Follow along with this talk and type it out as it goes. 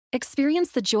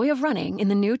Experience the joy of running in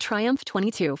the new Triumph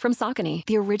 22 from Saucony,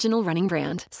 the original running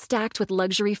brand. Stacked with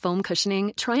luxury foam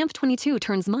cushioning, Triumph 22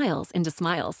 turns miles into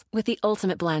smiles with the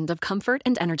ultimate blend of comfort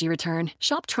and energy return.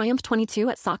 Shop Triumph 22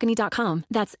 at Saucony.com.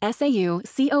 That's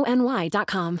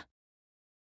SAUCONY.com.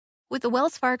 With the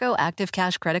Wells Fargo Active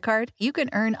Cash Credit Card, you can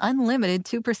earn unlimited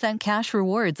 2% cash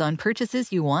rewards on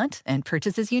purchases you want and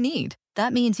purchases you need.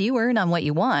 That means you earn on what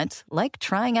you want, like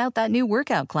trying out that new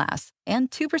workout class, and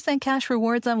 2% cash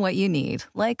rewards on what you need,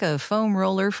 like a foam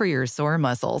roller for your sore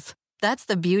muscles. That's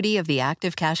the beauty of the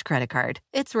Active Cash Credit Card.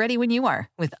 It's ready when you are,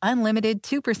 with unlimited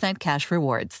 2% cash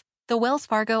rewards. The Wells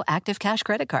Fargo Active Cash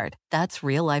Credit Card. That's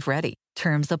real life ready.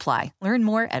 Terms apply. Learn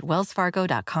more at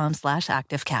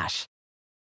wellsfargo.com/activecash.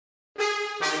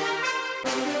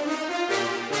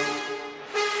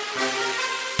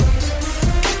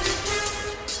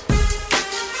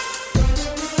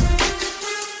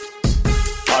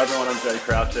 Hi everyone, I'm Jay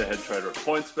Croucher, head trader at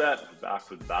PointsBet. We're back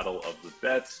with Battle of the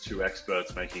Bets, two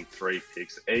experts making 3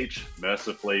 picks each.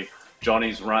 Mercifully,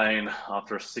 Johnny's reign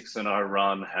after a 6-0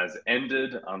 run has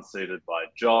ended, unseated by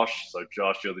Josh. So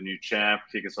Josh, you're the new champ.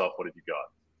 Kick us off. What have you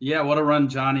got? Yeah, what a run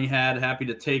Johnny had. Happy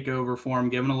to take over for him,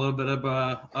 giving a little bit of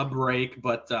a break.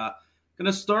 But going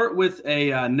to start with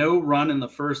a no run in the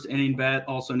first inning bet,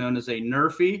 also known as a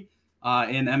NRFI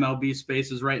in MLB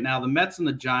spaces right now. The Mets and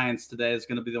the Giants today is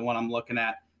going to be the one I'm looking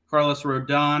at. Carlos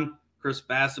Rodon, Chris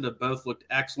Bassett have both looked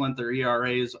excellent. Their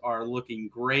ERAs are looking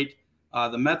great.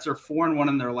 The Mets are 4-1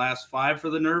 in their last 5 for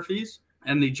the NRFIs,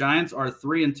 and the Giants are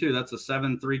 3-2. That's a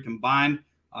 7-3 combined.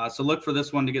 So look for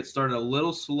this one to get started a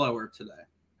little slower today.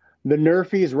 The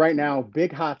NRFIs right now,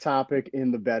 big hot topic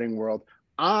in the betting world.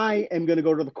 I am going to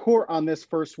go to the core on this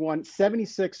first one.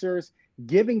 76ers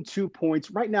giving 2 points.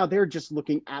 Right now, they're just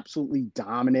looking absolutely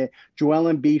dominant.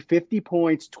 Joel Embiid, 50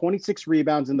 points, 26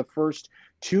 rebounds in the first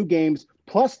 2 games,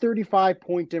 plus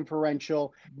 35-point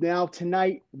differential. Now,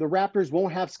 tonight, the Raptors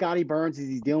won't have Scotty Barnes as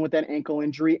he's dealing with that ankle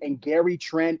injury, and Gary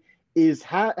Trent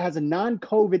has a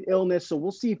non-COVID illness, so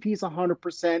we'll see if he's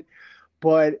 100%.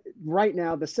 But right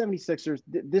now, the 76ers,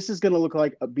 this is going to look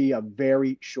like be a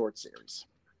very short series.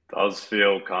 Does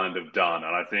feel kind of done.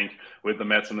 And I think with the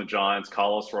Mets and the Giants,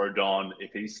 Carlos Rodon,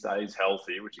 if he stays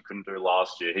healthy, which he couldn't do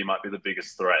last year, he might be the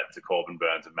biggest threat to Corbin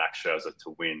Burns and Max Scherzer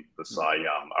to win the Cy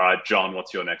Young. All right, John,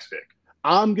 what's your next pick?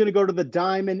 I'm going to go to the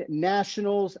Diamond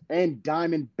Nationals and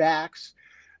Diamondbacks.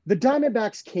 The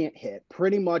Diamondbacks can't hit.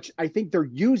 Pretty much, I think they're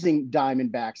using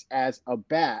Diamondbacks as a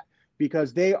bat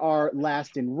because they are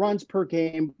last in runs per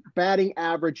game, batting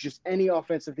average, just any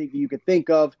offensive thing that you could think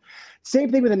of.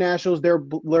 Same thing with the Nationals. They're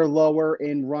lower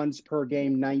in runs per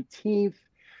game, 19th.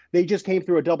 They just came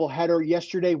through a doubleheader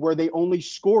yesterday where they only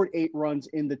scored 8 runs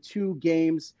in the 2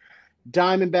 games.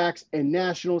 Diamondbacks and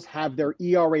Nationals have their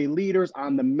ERA leaders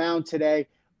on the mound today.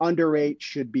 Under 8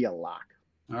 should be a lock.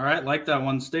 All right, like that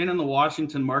one. Staying in the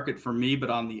Washington market for me, but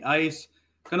on the ice.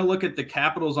 Going to look at the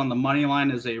Capitals on the money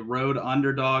line as a road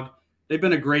underdog. They've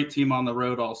been a great team on the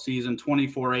road all season,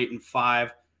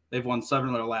 24-8-5. They've won 7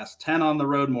 of their last 10 on the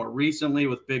road more recently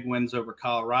with big wins over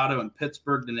Colorado and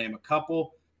Pittsburgh, to name a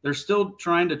couple. They're still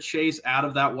trying to chase out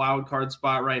of that wild card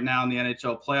spot right now in the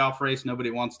NHL playoff race.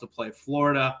 Nobody wants to play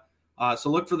Florida. So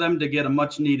look for them to get a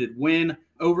much-needed win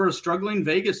over a struggling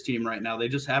Vegas team right now. They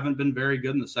just haven't been very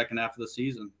good in the second half of the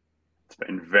season. It's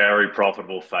been very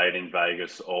profitable fading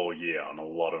Vegas all year on a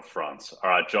lot of fronts. All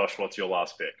right, Josh, what's your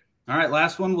last pick? All right,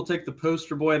 last one. We'll take the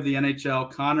poster boy of the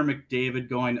NHL, Connor McDavid,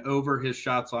 going over his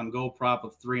shots on goal prop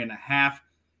of 3.5.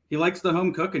 He likes the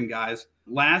home cooking, guys.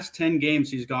 Last 10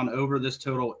 games, he's gone over this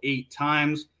total 8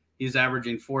 times. He's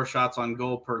averaging 4 shots on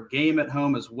goal per game at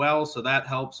home as well, so that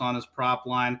helps on his prop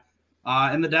line.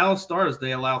 And the Dallas Stars,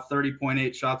 they allow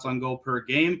 30.8 shots on goal per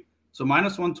game. So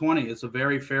minus 120 is a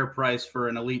very fair price for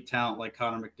an elite talent like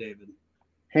Connor McDavid.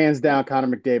 Hands down,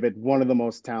 Connor McDavid, one of the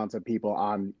most talented people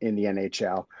in the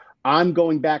NHL. I'm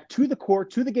going back to the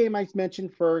court, to the game I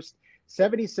mentioned first.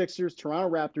 76ers, Toronto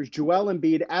Raptors, Joel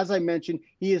Embiid. As I mentioned,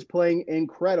 he is playing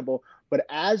incredible. But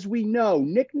as we know,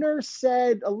 Nick Nurse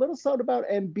said a little something about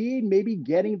Embiid maybe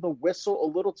getting the whistle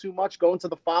a little too much, going to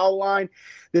the foul line.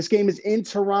 This game is in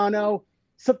Toronto.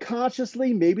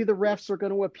 Subconsciously, maybe the refs are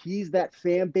going to appease that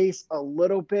fan base a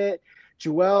little bit.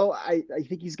 Joel, I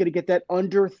think he's going to get that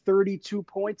under 32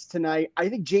 points tonight. I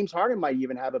think James Harden might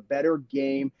even have a better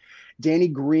game. Danny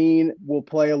Green will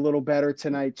play a little better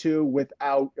tonight too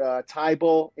without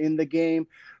Tybal in the game.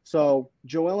 So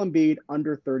Joel Embiid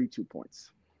under 32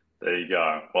 points. There you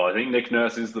go. Well, I think Nick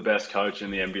Nurse is the best coach in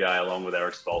the NBA along with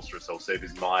Erik Spoelstra. So we'll see if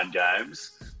his 9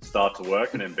 games start to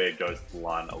work and Embiid goes to the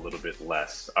line a little bit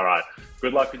less. All right.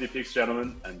 Good luck with your picks,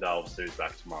 gentlemen, and I'll see you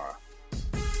back tomorrow.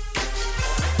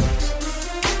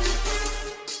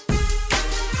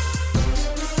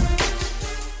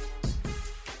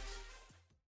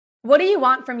 What do you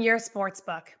want from your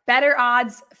sportsbook? Better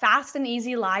odds, fast and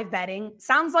easy live betting.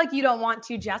 Sounds like you don't want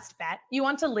to just bet. You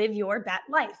want to live your bet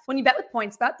life. When you bet with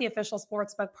PointsBet, the official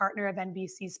sportsbook partner of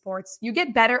NBC Sports, you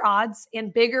get better odds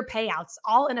and bigger payouts,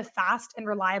 all in a fast and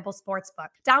reliable sportsbook.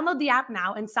 Download the app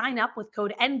now and sign up with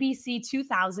code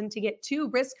NBC2000 to get 2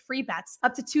 risk-free bets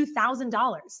up to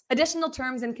 $2,000. Additional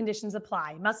terms and conditions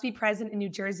apply. Must be present in New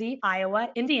Jersey, Iowa,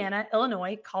 Indiana,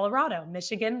 Illinois, Colorado,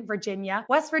 Michigan, Virginia,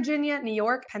 West Virginia, New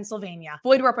York, Pennsylvania.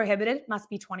 Void where prohibited, must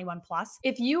be 21 plus.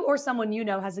 If you or someone you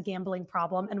know has a gambling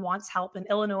problem and wants help in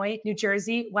Illinois, New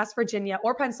Jersey, West Virginia,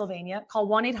 or Pennsylvania, call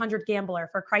 1-800-GAMBLER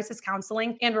for crisis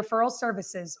counseling and referral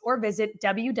services, or visit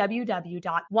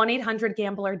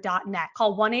www.1800gambler.net.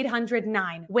 Call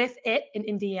 1-800-9-WITH-IT in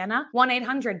Indiana,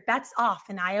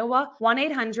 1-800-BETS-OFF in Iowa,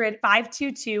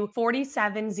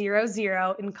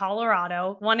 1-800-522-4700 in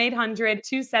Colorado,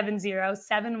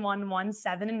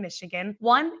 1-800-270-7117 in Michigan,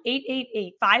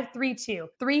 1-888-532-3500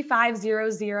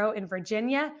 in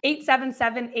Virginia,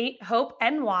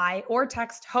 877-8-HOPE-NY, or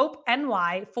text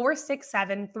HOPE-NY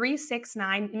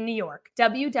 467-369 in New York.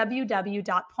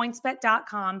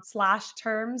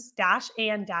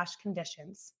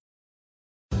 www.pointsbet.com/terms-and-conditions.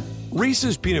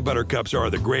 Reese's peanut butter cups are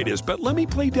the greatest, but let me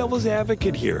play devil's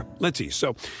advocate here. Let's see.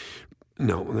 So,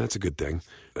 no, that's a good thing.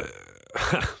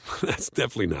 That's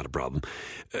definitely not a problem.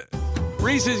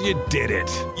 Reese's, you did it.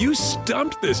 You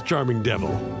stumped this charming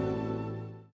devil.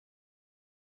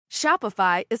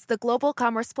 Shopify is the global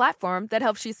commerce platform that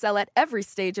helps you sell at every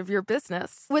stage of your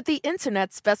business. With the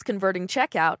internet's best converting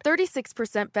checkout,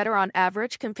 36% better on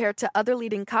average compared to other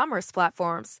leading commerce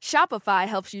platforms, Shopify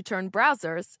helps you turn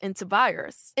browsers into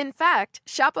buyers. In fact,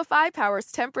 Shopify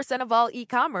powers 10% of all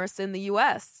e-commerce in the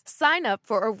U.S. Sign up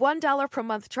for a $1 per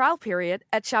month trial period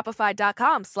at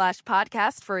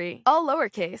shopify.com/podcastfree. All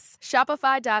lowercase,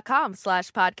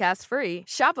 shopify.com/podcastfree,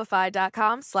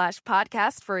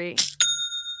 shopify.com/podcastfree.